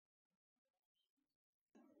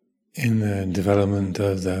In the development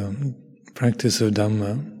of the practice of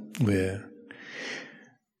Dhamma, we're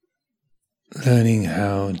learning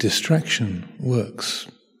how distraction works,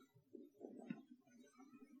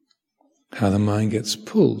 how the mind gets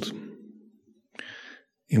pulled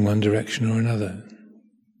in one direction or another,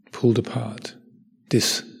 pulled apart,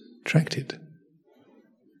 distracted.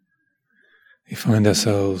 We find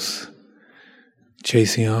ourselves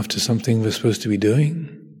chasing after something we're supposed to be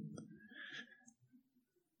doing,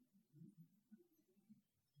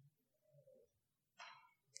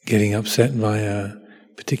 getting upset by a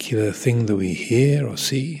particular thing that we hear or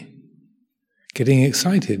see, getting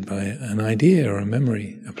excited by an idea or a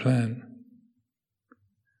memory, a plan.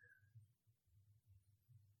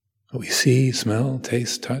 What we see, smell,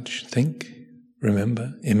 taste, touch, think,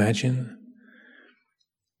 remember, imagine.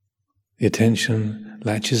 The attention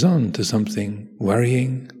latches on to something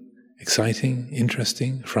worrying, exciting,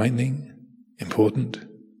 interesting, frightening, important.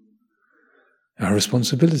 Our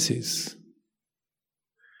responsibilities.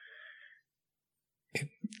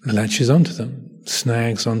 It latches onto them,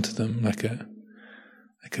 snags onto them like a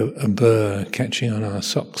burr catching on our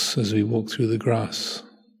socks as we walk through the grass.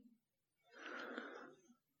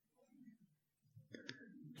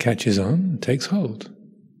 Catches on, takes hold.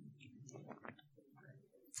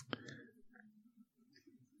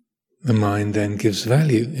 The mind then gives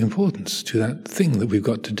value, importance to that thing that we've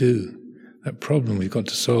got to do, that problem we've got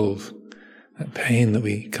to solve, that pain that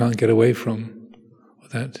we can't get away from, or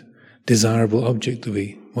that desirable object that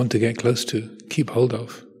we want to get close to, keep hold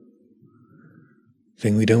of,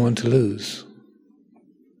 thing we don't want to lose.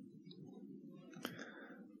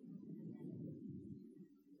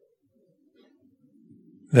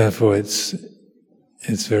 Therefore, it's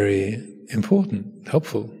very important,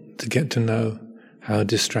 helpful to get to know how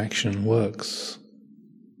distraction works,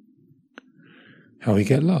 how we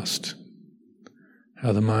get lost,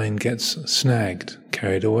 how the mind gets snagged,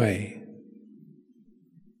 carried away.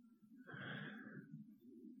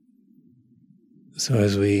 So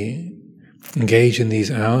as we engage in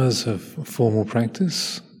these hours of formal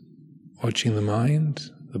practice, watching the mind,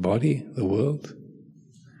 the body, the world,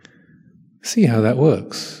 see how that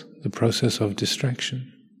works, the process of distraction.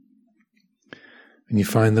 When you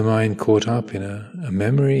find the mind caught up in a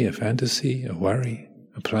memory, a fantasy, a worry,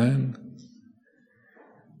 a plan,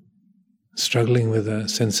 struggling with a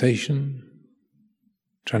sensation,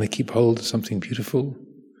 trying to keep hold of something beautiful,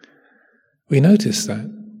 we notice that,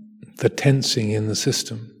 the tensing in the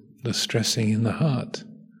system, the stressing in the heart,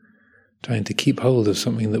 trying to keep hold of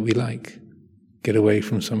something that we like, get away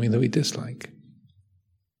from something that we dislike.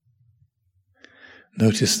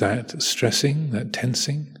 Notice that stressing, that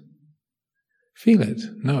tensing. Feel it,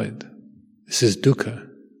 know it. This is dukkha.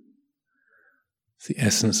 It's the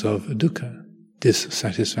essence of dukkha,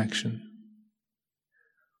 dissatisfaction.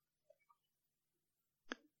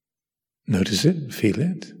 Notice it, feel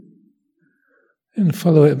it, and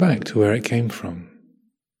follow it back to where it came from.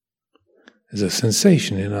 There's a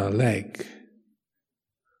sensation in our leg,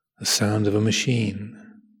 the sound of a machine,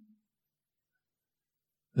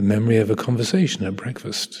 the memory of a conversation at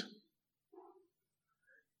breakfast.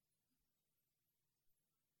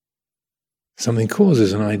 Something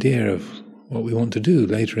causes an idea of what we want to do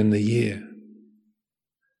later in the year.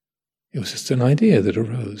 It was just an idea that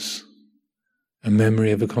arose, a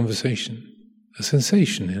memory of a conversation, a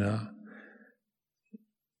sensation in a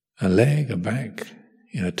leg, a back,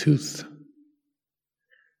 in a tooth.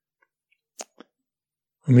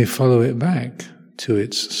 When we follow it back to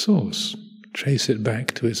its source, trace it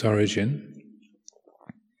back to its origin,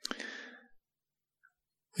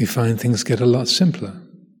 we find things get a lot simpler.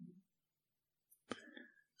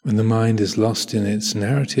 When the mind is lost in its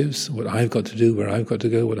narratives, what I've got to do, where I've got to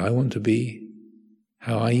go, what I want to be,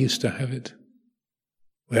 how I used to have it,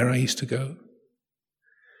 where I used to go,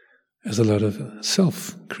 there's a lot of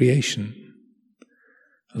self-creation,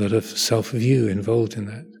 a lot of self-view involved in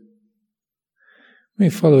that. When we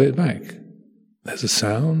follow it back, there's a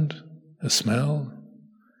sound, a smell,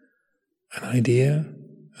 an idea,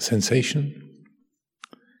 a sensation.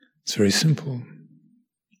 It's very simple.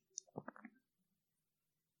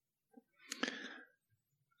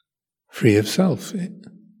 Free of self in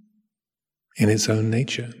its own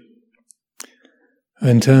nature.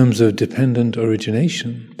 In terms of dependent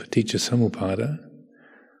origination, paticca samuppada,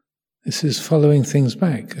 this is following things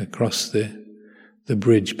back across the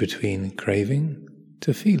bridge between craving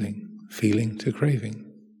to feeling, feeling to craving.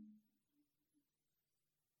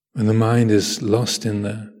 When the mind is lost in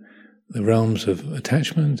the realms of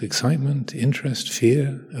attachment, excitement, interest,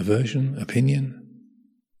 fear, aversion, opinion,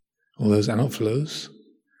 all those outflows,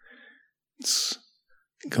 it's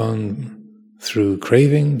gone through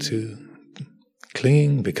craving to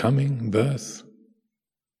clinging, becoming, birth.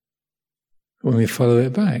 When we follow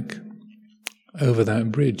it back over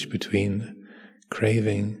that bridge between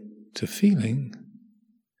craving to feeling,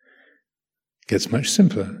 it gets much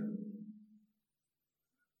simpler.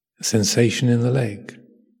 A sensation in the leg,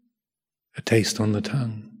 a taste on the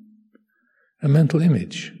tongue, a mental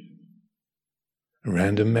image, a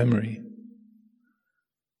random memory.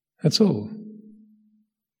 That's all.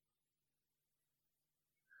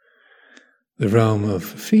 The realm of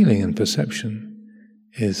feeling and perception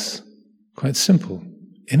is quite simple,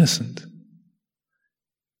 innocent,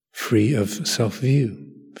 free of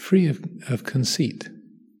self-view, free of conceit.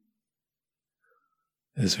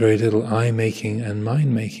 There's very little I-making and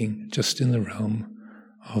mind-making just in the realm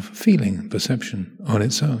of feeling and perception on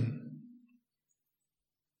its own.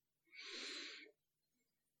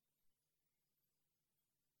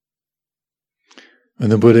 When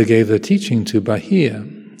the Buddha gave the teaching to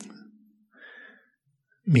Bahir,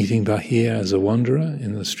 meeting Bahir as a wanderer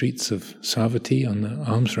in the streets of Savatthi on the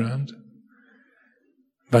alms round,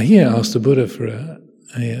 Bahir asked the Buddha for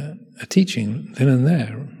a teaching then and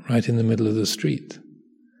there, right in the middle of the street.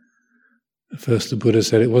 At first the Buddha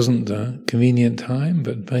said it wasn't a convenient time,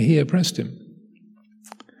 but Bahir pressed him.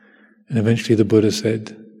 And eventually the Buddha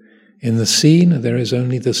said, "In the seen there is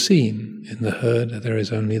only the seen, in the heard there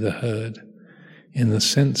is only the heard. In the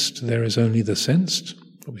sensed, there is only the sensed,"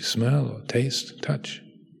 what we smell or taste, touch.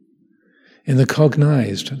 "In the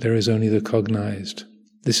cognized, there is only the cognized."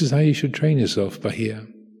 This is how you should train yourself,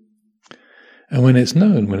 Bahir. And when it's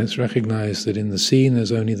known, when it's recognized that in the seen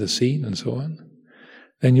there's only the seen, and so on,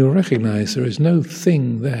 then you'll recognize there is no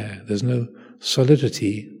thing there, there's no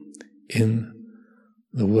solidity in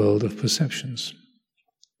the world of perceptions.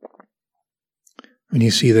 When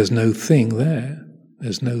you see there's no thing there,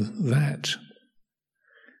 there's no that,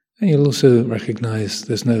 and you'll also recognize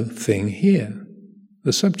there's no thing here.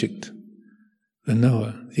 The subject, the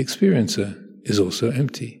knower, the experiencer is also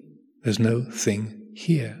empty. There's no thing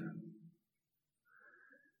here.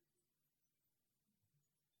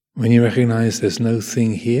 When you recognize there's no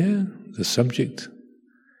thing here, the subject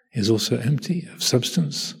is also empty of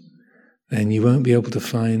substance, then you won't be able to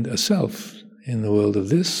find a self in the world of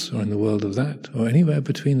this or in the world of that or anywhere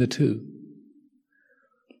between the two.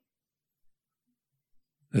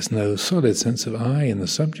 There's no solid sense of I in the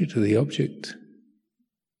subject or the object.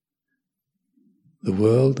 The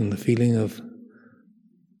world and the feeling of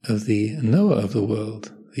the knower of the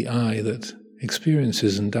world, the I that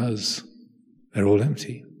experiences and does, they're all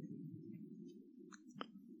empty.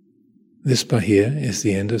 This Bahir is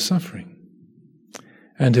the end of suffering.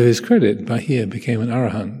 And to his credit, Bahir became an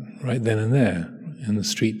arahant right then and there in the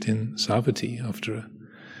street in Savatthi after a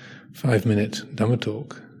 5-minute Dhamma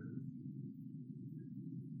talk.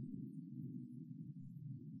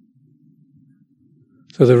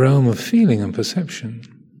 So the realm of feeling and perception,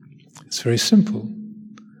 it's very simple.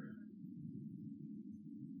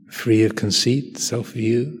 Free of conceit,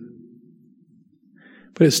 self-view,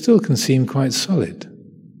 but it still can seem quite solid.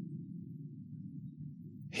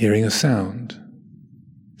 Hearing a sound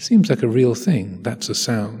seems like a real thing. That's a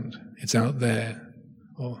sound. It's out there.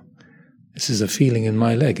 Or this is a feeling in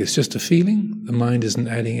my leg. It's just a feeling. The mind isn't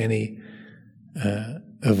adding any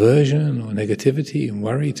aversion or negativity and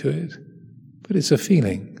worry to it. But it's a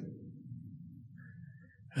feeling.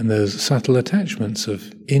 And those subtle attachments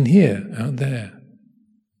of in here, out there,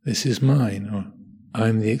 this is mine, or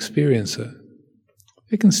I'm the experiencer,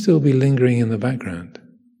 they can still be lingering in the background,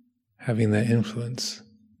 having their influence.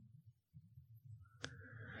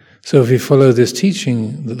 So if we follow this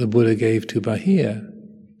teaching that the Buddha gave to Bahir,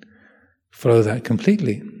 follow that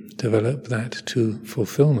completely, develop that to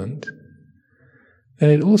fulfillment,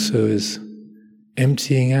 then it also is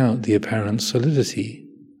emptying out the apparent solidity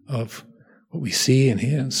of what we see and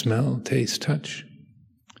hear, smell, taste, touch,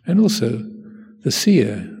 and also the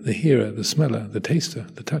seer, the hearer, the smeller, the taster,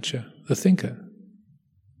 the toucher, the thinker.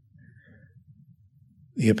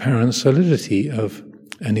 The apparent solidity of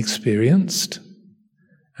an experienced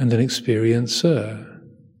and an experiencer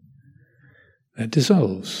that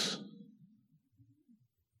dissolves.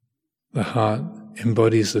 The heart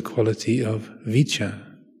embodies the quality of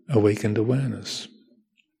vicca, awakened awareness.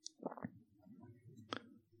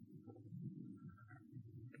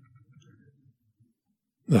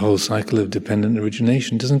 The whole cycle of dependent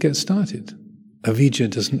origination doesn't get started. Avijja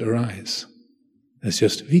doesn't arise. There's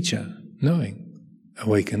just vicca, knowing,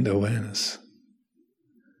 awakened awareness.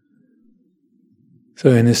 So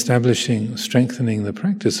in establishing, strengthening the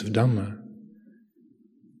practice of Dhamma,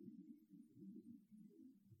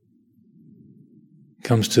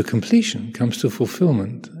 comes to completion, comes to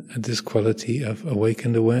fulfillment at this quality of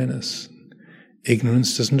awakened awareness.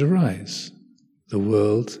 Ignorance doesn't arise. The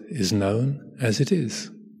world is known as it is.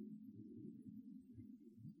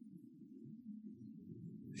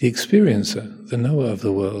 The experiencer, the knower of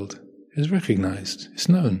the world, is recognized, is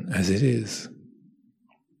known as it is.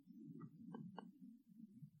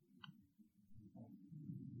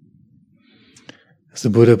 As the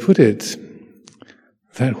Buddha put it,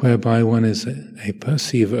 that whereby one is a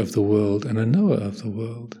perceiver of the world and a knower of the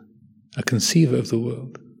world, a conceiver of the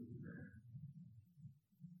world.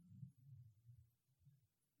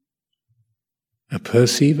 A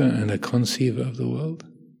perceiver and a conceiver of the world.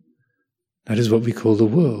 That is what we call the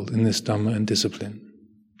world in this Dhamma and discipline.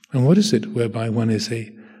 And what is it whereby one is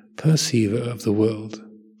a perceiver of the world,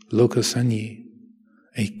 lokasanyi,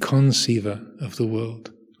 a conceiver of the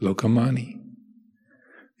world, lokamani?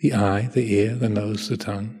 The eye, the ear, the nose, the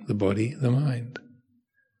tongue, the body, the mind.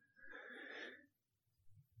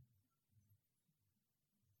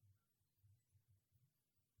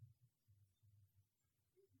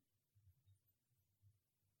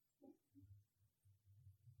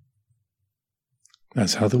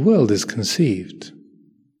 That's how the world is conceived,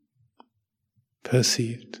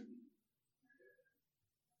 perceived,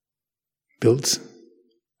 built,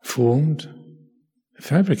 formed,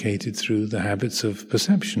 fabricated through the habits of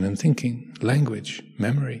perception and thinking, language,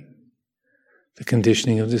 memory. The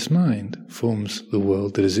conditioning of this mind forms the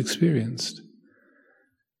world that is experienced.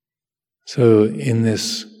 So in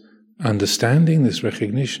this understanding, this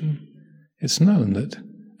recognition, it's known that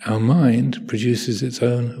our mind produces its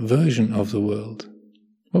own version of the world.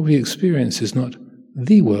 What we experience is not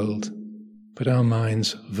the world, but our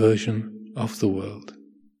mind's version of the world.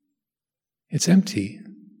 It's empty,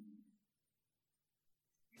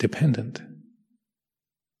 dependent,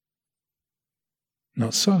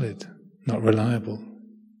 not solid, not reliable.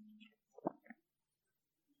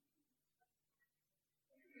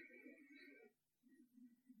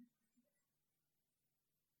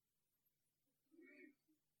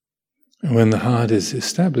 And when the heart is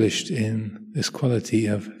established in this quality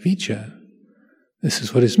of vicca, this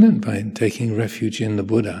is what is meant by taking refuge in the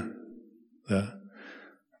Buddha, the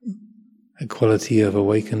quality of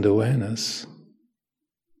awakened awareness.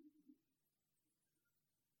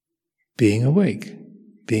 Being awake,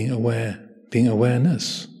 being aware, being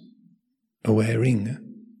awareness, awaring,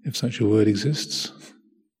 if such a word exists.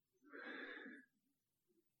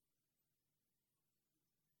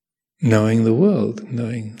 Knowing the world,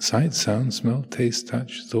 knowing sight, sound, smell, taste,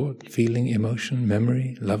 touch, thought, feeling, emotion,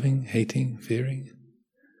 memory, loving, hating, fearing,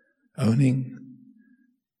 owning,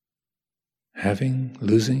 having,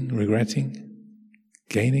 losing, regretting,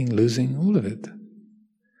 gaining, losing, all of it.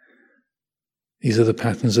 These are the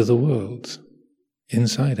patterns of the world.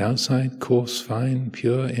 Inside, outside, coarse, fine,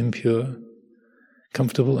 pure, impure,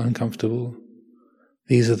 comfortable, uncomfortable.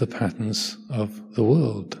 These are the patterns of the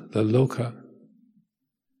world, the loka.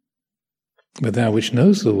 But that which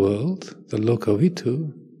knows the world, the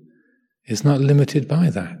lokavitu, is not limited by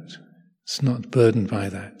that. It's not burdened by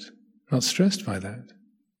that, not stressed by that.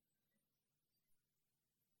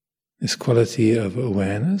 This quality of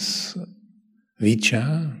awareness,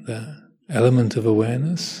 vicca, the element of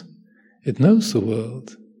awareness, it knows the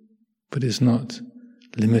world, but is not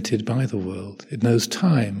limited by the world. It knows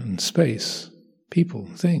time and space, people,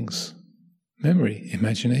 things, memory,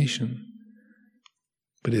 imagination,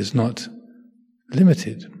 but is not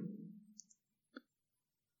limited,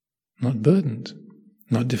 not burdened,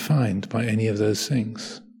 not defined by any of those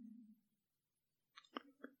things.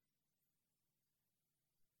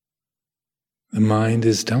 The mind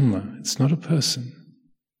is Dhamma, it's not a person.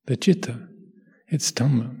 The citta, it's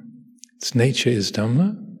Dhamma. Its nature is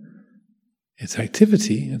Dhamma, its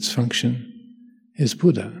activity, its function is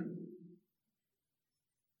Buddha.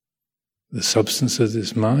 The substance of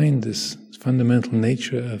this mind, this fundamental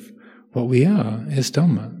nature of what we are, is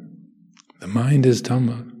Dhamma. The mind is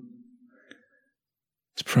Dhamma.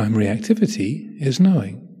 Its primary activity is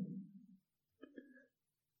knowing.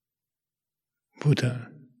 Buddha,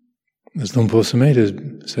 as Luang Por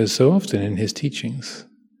Sumedho says so often in his teachings.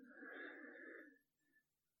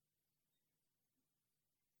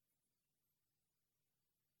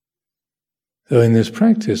 So in this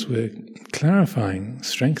practice, we're clarifying,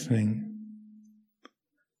 strengthening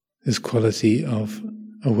this quality of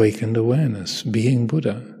awakened awareness, being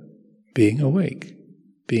Buddha, being awake,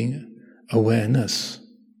 being awareness.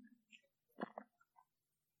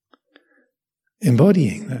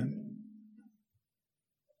 Embodying that.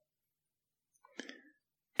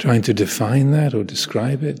 Trying to define that or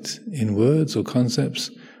describe it in words or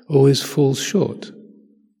concepts always falls short.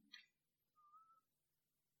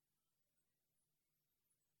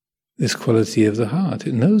 this quality of the heart.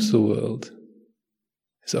 It knows the world,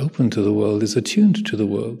 is open to the world, is attuned to the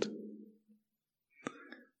world.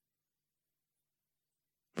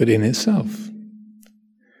 But in itself,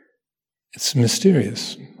 it's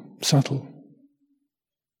mysterious, subtle,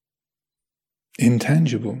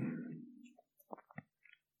 intangible.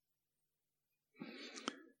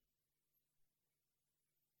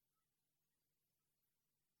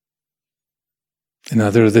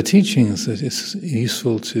 Another of the teachings that is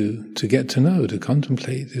useful to get to know, to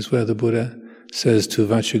contemplate, is where the Buddha says to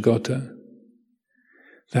Vacchagotta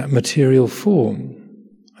that material form,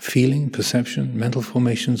 feeling, perception, mental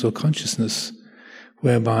formations or consciousness,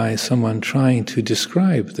 whereby someone trying to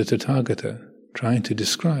describe the Tathagata, trying to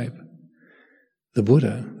describe the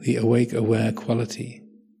Buddha, the awake, aware quality,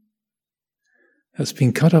 that's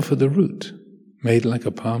been cut off at the root, made like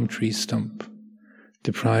a palm tree stump,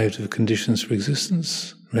 deprived of conditions for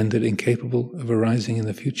existence, rendered incapable of arising in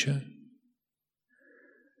the future.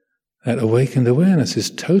 That awakened awareness is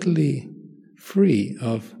totally free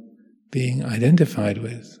of being identified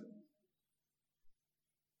with.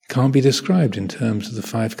 Can't be described in terms of the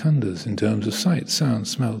five khandhas, in terms of sight, sound,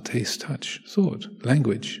 smell, taste, touch, thought,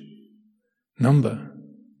 language, number,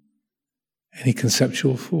 any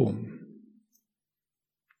conceptual form.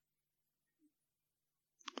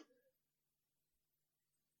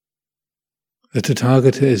 The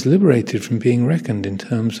Tathagata is liberated from being reckoned in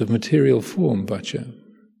terms of material form, vacca,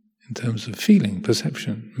 in terms of feeling,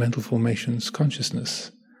 perception, mental formations,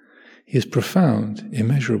 consciousness. He is profound,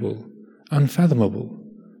 immeasurable, unfathomable,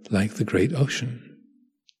 like the great ocean.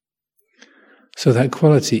 So that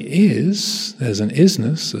quality is, there's an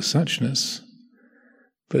isness, a suchness,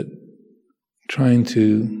 but trying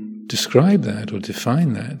to describe that or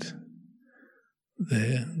define that,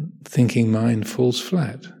 the thinking mind falls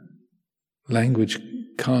flat. Language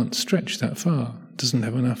can't stretch that far, doesn't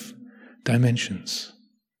have enough dimensions.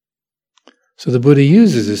 So the Buddha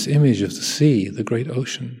uses this image of the sea, the great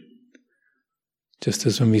ocean, just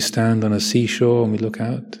as when we stand on a seashore and we look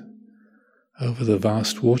out over the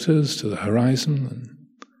vast waters to the horizon, and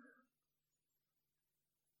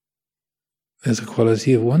there's a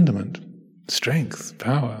quality of wonderment, strength,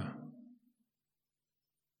 power.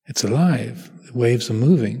 It's alive, the waves are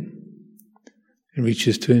moving, it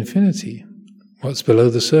reaches to infinity. What's below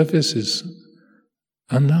the surface is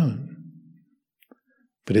unknown,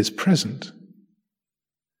 but it's present.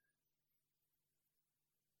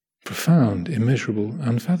 Profound, immeasurable,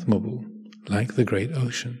 unfathomable, like the great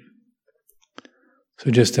ocean. So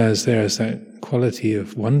just as there is that quality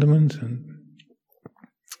of wonderment and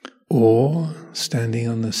awe, standing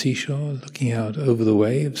on the seashore, looking out over the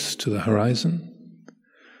waves to the horizon,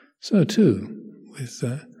 so too with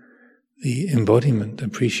the embodiment,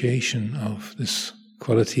 appreciation of this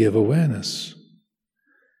quality of awareness.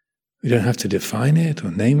 We don't have to define it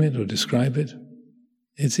or name it or describe it.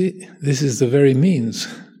 It's it. This is the very means,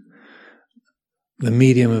 the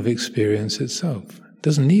medium of experience itself. It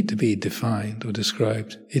doesn't need to be defined or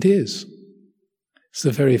described. It is. It's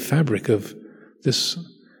the very fabric of this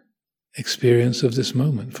experience of this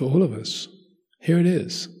moment for all of us. Here it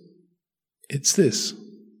is. It's this.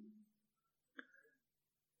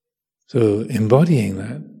 So embodying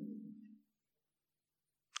that,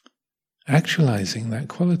 actualizing that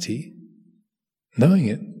quality, knowing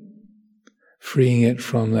it, freeing it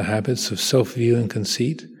from the habits of self-view and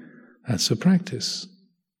conceit, that's a practice.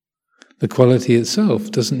 The quality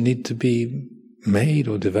itself doesn't need to be made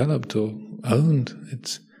or developed or owned.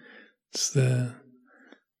 It's the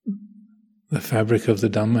fabric of the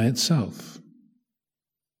Dhamma itself.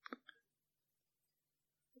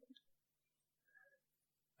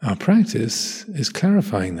 Our practice is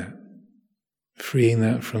clarifying that, freeing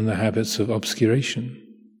that from the habits of obscuration,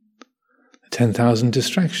 the 10,000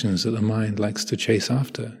 distractions that the mind likes to chase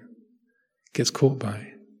after, gets caught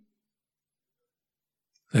by.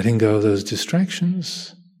 Letting go of those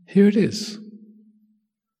distractions, here it is.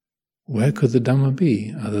 Where could the Dhamma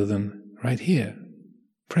be other than right here,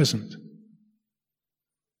 present,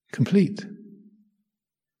 complete,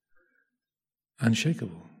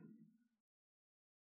 unshakable?